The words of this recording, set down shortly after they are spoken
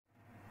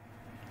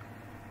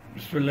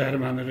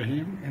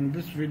Bismillahirrahmanirrahim. In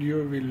this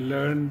video we'll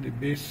learn the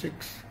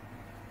basics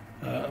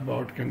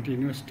about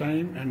continuous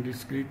time and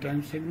discrete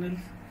time signals,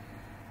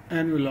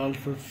 and we'll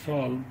also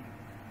solve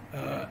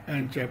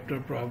end chapter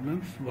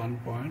problems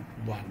 1.1.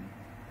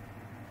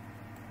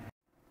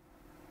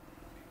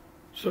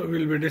 So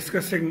we'll be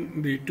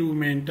discussing the two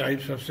main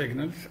types of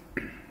signals,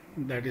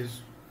 that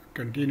is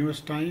continuous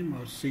time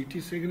or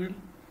CT signal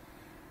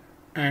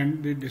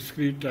and the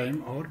discrete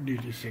time or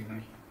DT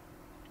signal.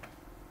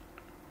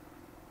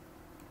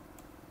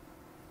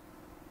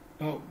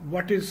 Now,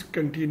 what is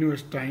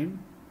continuous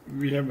time?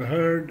 We have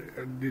heard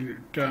the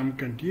term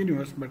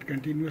continuous, but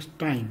continuous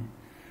time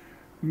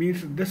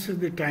means this is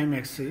the time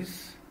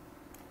axis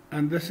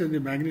and this is the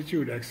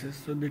magnitude axis.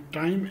 So the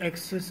time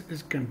axis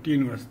is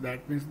continuous.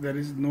 That means there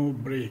is no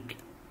break.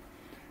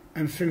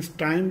 And since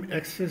time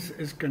axis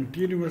is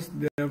continuous,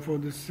 therefore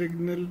the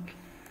signal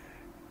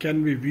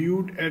can be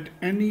viewed at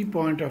any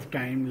point of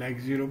time,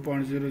 like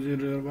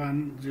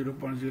 0.0001,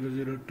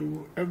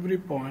 0.002, every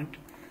point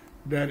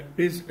there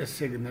is a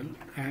signal,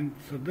 and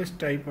so this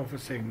type of a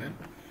signal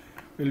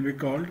will be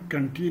called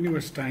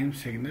continuous time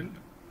signal,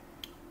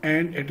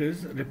 and it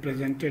is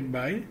represented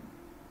by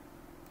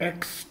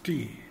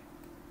xt.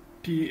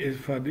 T is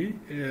for the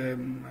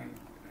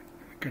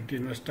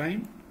continuous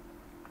time,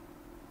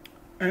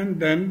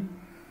 and then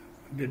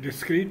the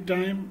discrete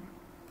time.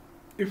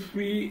 If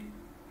we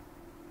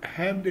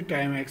have the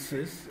time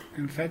axis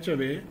in such a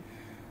way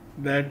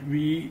that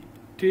we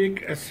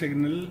take a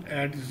signal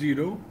at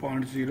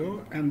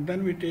 0.0 and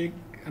then we take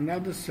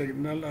another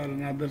signal or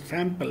another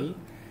sample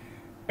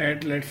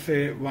at, let's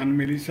say, 1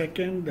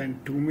 millisecond, then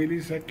 2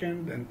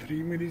 milliseconds, then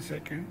 3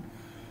 milliseconds.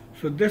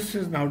 So this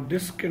is now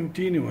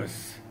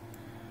discontinuous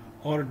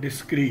or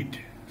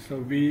discrete. So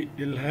we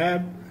will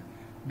have,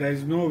 there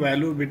is no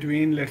value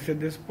between, let's say,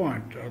 this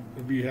point, or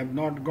we have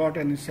not got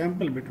any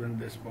sample between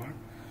this point.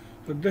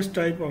 So this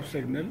type of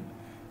signal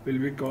will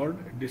be called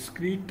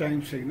discrete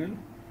time signal,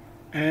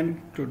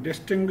 and to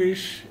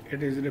distinguish,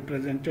 it is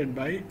represented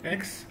by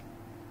x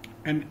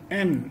and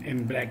n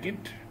in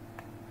bracket.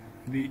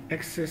 The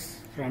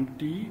axis from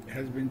t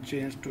has been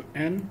changed to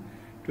n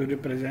to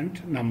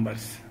represent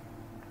numbers.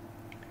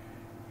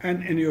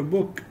 And in your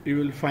book you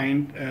will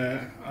find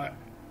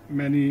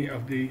many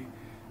of the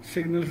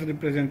signals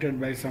represented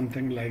by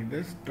something like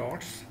this,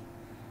 dots.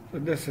 So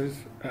this is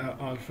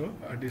also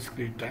a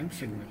discrete time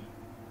signal.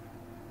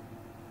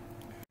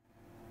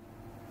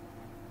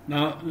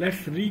 Now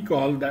let's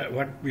recall that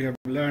what we have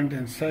learned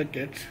in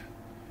circuit.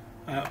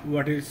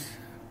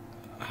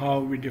 How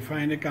we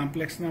define a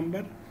complex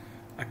number.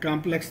 A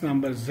complex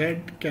number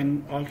z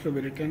can also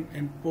be written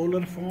in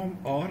polar form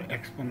or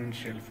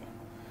exponential form.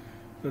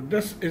 So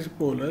this is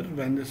polar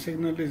when the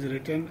signal is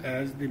written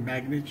as the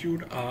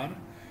magnitude r.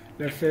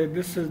 Let's say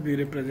this is the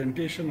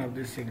representation of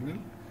the signal.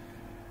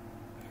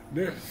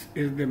 This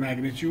is the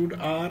magnitude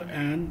r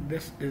and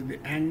this is the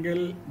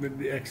angle with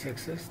the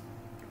x-axis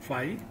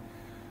phi.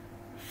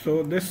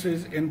 So this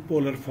is in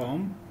polar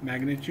form,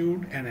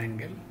 magnitude and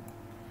angle.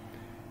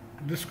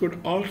 This could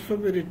also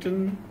be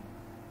written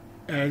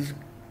as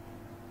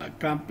a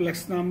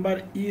complex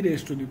number e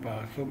raised to the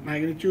power. So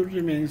magnitude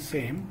remains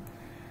same.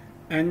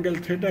 Angle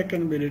theta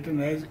can be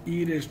written as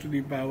e raised to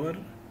the power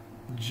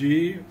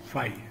j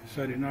phi.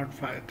 Sorry, not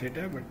phi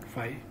theta, but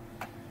phi.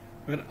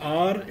 Where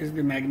r is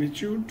the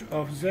magnitude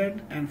of z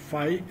and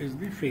phi is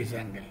the phase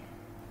angle.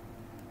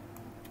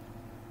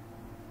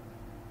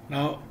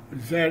 Now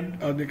z,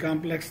 or the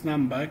complex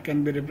number,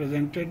 can be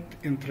represented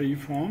in three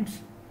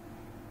forms.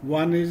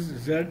 One is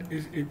z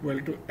is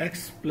equal to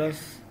x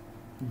plus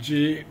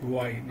jy.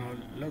 Now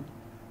look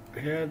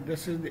here,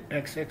 this is the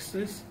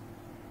x-axis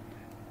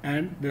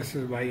and this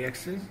is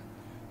y-axis.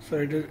 So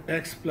it is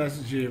x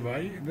plus jy.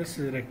 This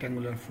is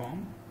rectangular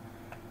form.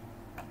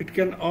 It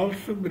can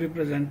also be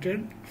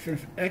represented,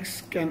 since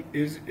x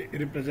is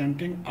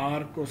representing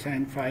r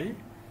cosine phi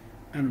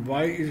and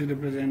y is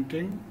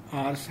representing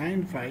r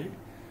sine phi.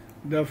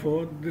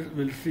 Therefore,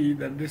 we'll see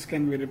that this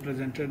can be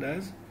represented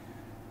as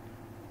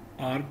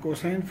r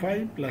cosine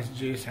phi plus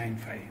j sine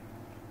phi.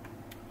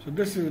 So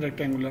this is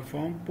rectangular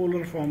form.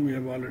 Polar form we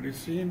have already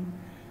seen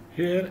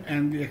here,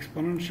 and the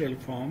exponential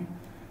form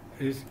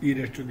is e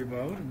raised to the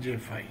power j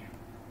phi.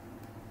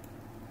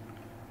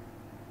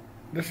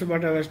 This is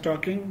what I was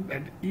talking,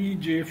 that e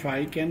j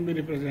phi can be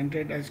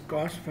represented as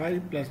cos phi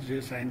plus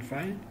j sine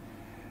phi.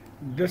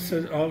 This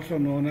is also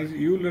known as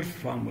Euler's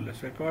formula.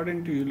 So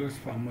according to Euler's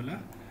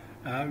formula,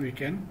 we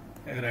can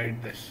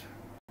write this.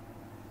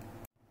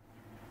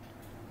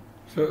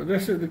 So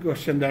this is the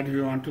question that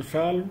we want to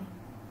solve.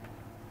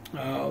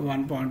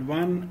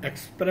 1.1,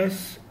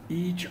 express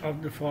each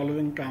of the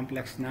following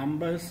complex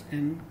numbers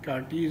in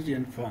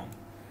Cartesian form,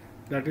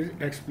 that is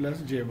x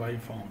plus jy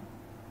form.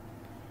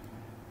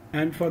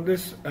 And for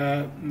this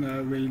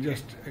we'll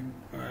just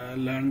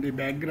learn the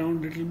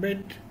background a little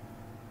bit.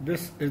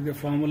 This is the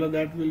formula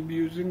that we'll be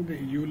using, the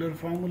Euler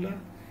formula.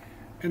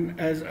 And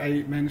as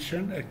I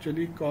mentioned,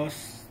 actually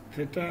cos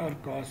theta or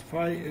cos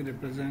phi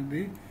represents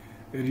the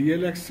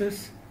real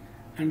axis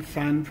and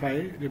sin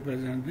phi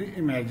represents the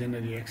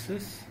imaginary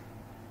axis.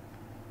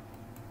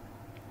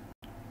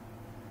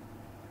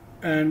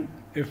 And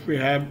if we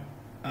have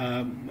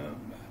a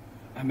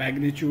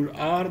magnitude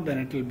r, then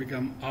it will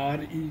become r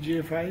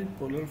ej phi,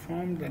 polar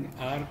form, then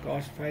r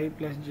cos phi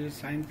plus j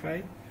sin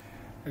phi,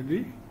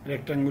 the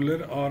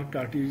rectangular or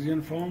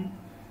Cartesian form.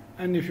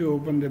 And if you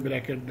open the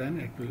bracket, then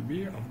it will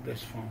be of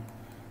this form.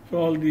 So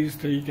all these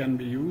three can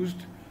be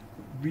used.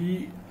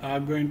 We are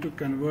going to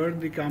convert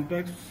the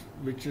complex,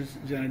 which is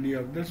generally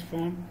of this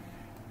form,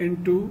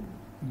 into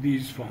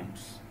these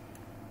forms.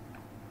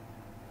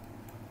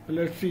 So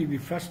let's see the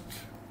first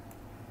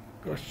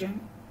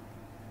question.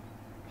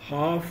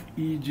 Half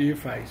ej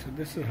phi. So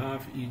this is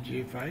half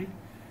ej phi.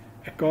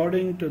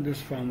 According to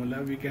this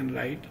formula, we can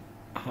write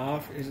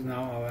half is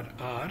now our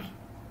r,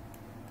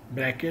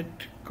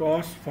 bracket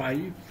cos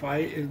phi. Phi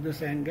is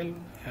this angle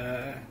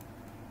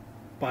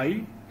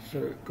pi.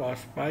 So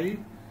cos pi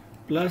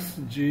plus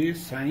j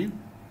sin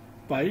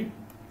pi.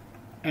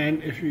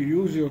 And if you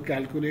use your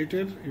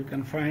calculator, you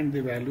can find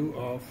the value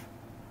of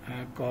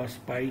cos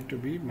pi to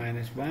be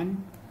 -1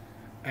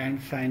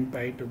 and sin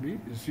pi to be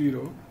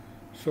 0.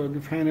 So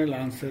the final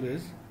answer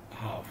is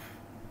half.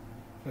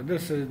 So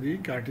this is the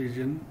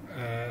Cartesian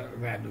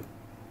value.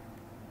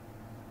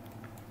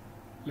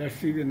 Let's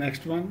see the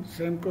next one.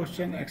 Same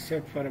question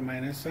except for a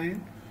minus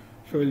sign.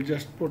 So we'll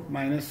just put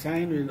minus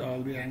sign with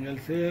all the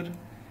angles here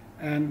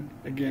and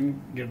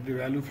again get the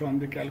value from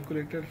the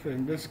calculator. So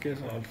in this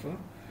case also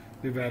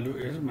the value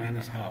is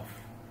 -half.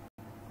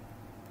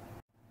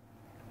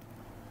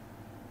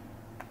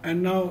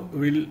 And now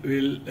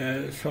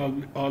we'll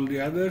solve all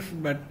the others,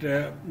 but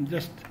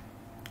just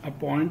a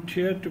point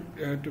here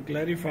to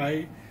clarify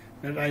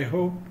that I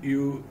hope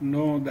you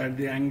know that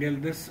the angle,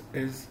 this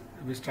is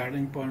the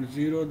starting point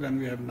 0, then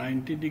we have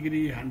 90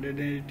 degree,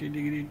 180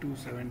 degree,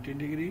 270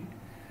 degree,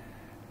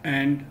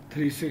 and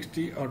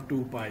 360 or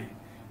 2 pi.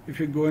 If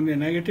you go in the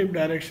negative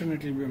direction,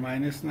 it will be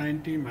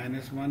 -90,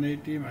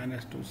 -180,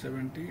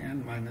 -270,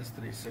 and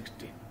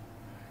 -360.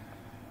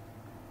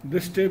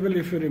 This table,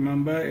 if you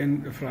remember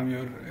from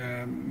your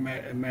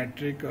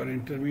metric or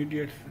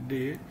intermediate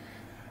day,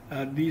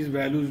 these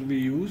values we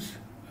use,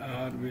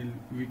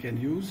 we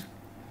can use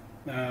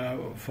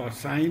for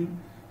sine.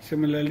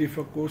 Similarly,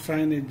 for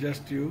cosine, it's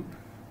just you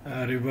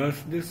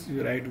reverse this.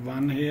 You write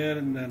 1 here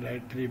and then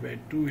write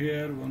 3/2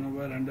 here, 1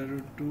 over under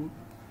root 2,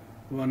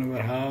 1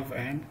 over half,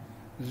 and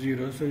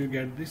 0. So you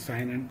get the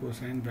sine and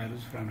cosine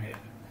values from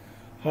here.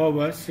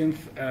 However, since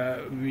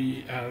we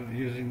are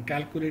using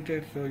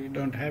calculator, so you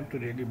don't have to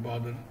really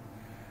bother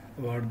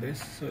about this.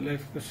 So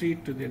let's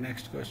proceed to the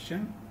next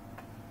question.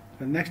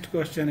 The next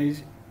question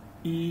is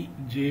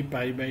ej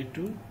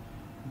pi/2.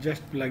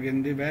 Just plug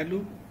in the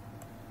value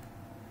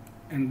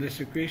in this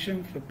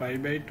equation. So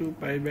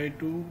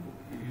pi/2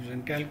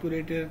 using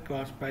calculator,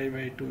 cos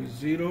pi/2 is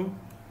 0,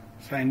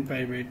 sin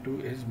pi/2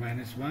 is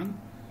 -1.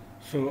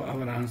 So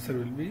our answer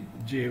will be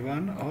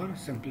J1 or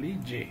simply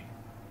J.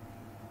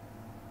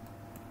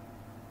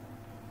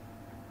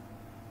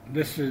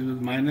 This is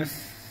with minus,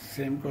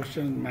 same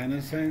question,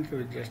 minus sign, so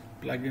we just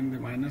plug in the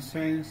minus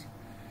signs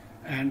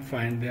and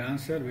find the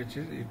answer, which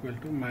is equal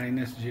to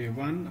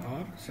 -J1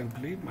 or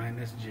simply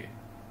 -J.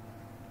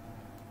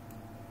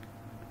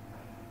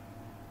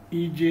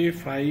 ej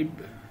 5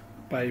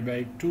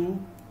 pi/2.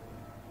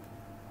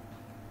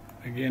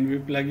 Again we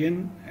plug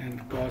in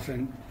and cos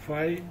and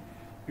phi.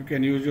 You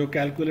can use your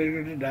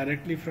calculator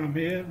directly from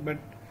here, but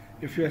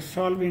if you are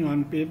solving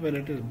on paper,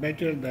 it is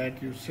better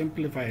that you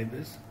simplify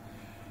this.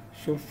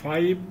 So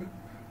 5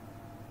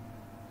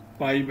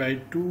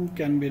 pi/2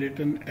 can be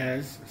written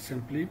as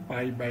simply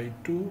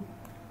pi/2.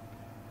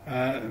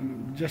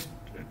 Just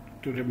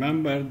to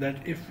remember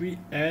that if we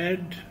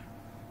add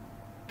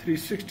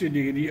 360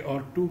 degree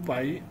or 2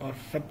 pi or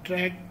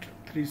subtract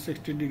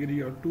 360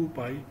 degree or 2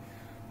 pi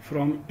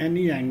from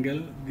any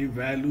angle, the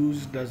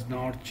values does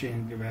not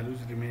change, the values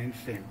remain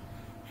same.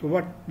 So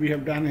what we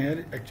have done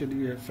here, actually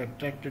we have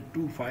subtracted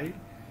 2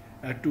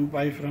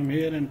 pi from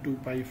here and 2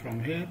 pi from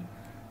here.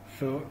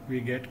 So we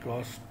get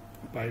cos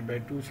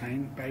pi/2,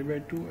 sin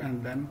pi/2,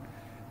 and then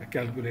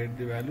calculate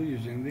the value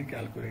using the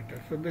calculator.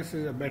 So this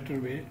is a better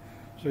way,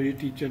 so your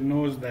teacher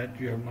knows that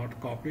you have not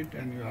copied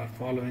and you are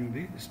following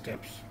the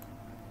steps.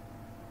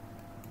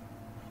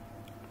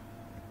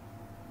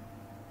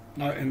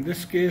 Now in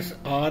this case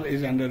r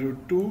is under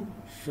root 2,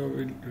 so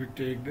we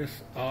take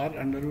this r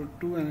under root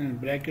 2 and in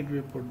bracket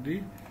we put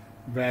the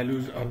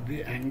values of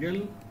the angle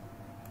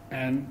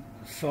and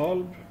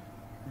solve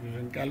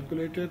using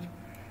calculator.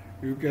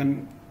 You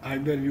can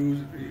either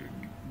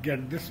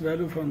get this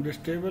value from this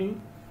table.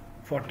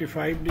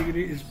 45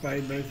 degree is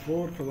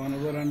pi/4, so 1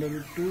 over under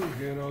root 2,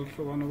 here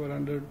also 1 over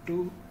under root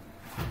 2,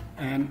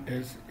 and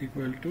is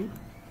equal to,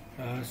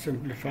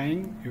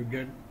 simplifying, you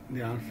get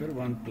the answer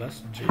 1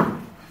 plus j.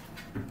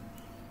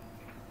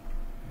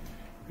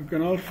 You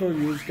can also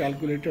use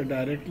calculator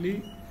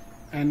directly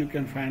and you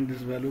can find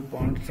this value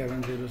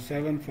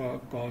 0.707 for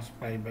cos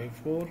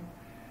pi/4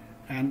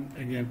 and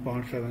again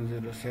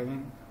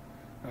 0.707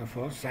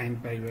 for sin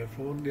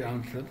pi/4. The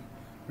answer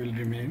will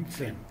remain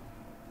same.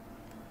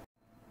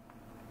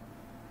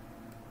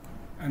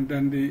 And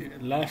then the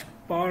last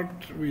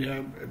part, we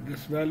have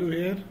this value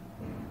here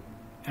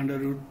under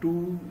root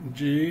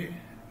 2j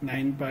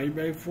 9 pi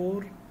by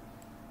 4,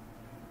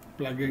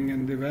 plugging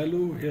in the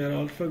value. Here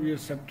also we are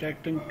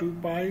subtracting 2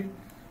 pi,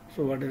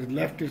 so what is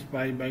left is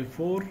pi by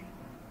 4,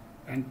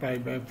 and pi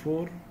by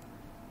 4,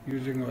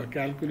 using our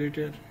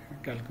calculator,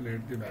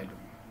 calculate the value.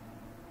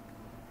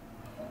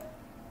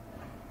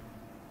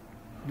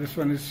 This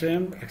one is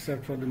same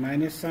except for the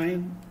minus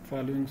sign.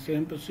 Following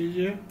same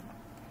procedure,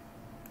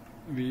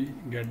 we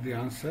get the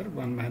answer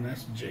 1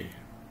 minus j.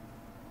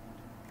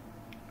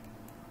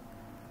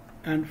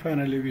 And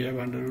finally we have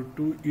under root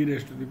 2 e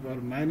raised to the power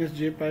minus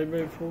j pi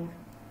by 4.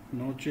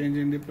 No change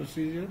in the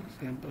procedure,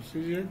 same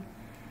procedure.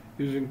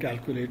 Using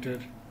calculator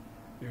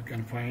you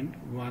can find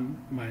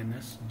 1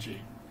 minus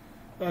j.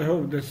 I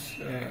hope this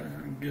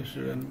gives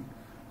you an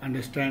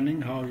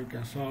understanding how you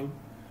can solve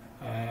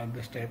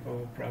this type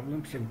of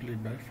problem simply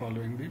by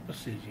following the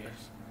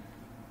procedures.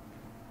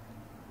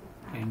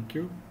 Thank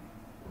you.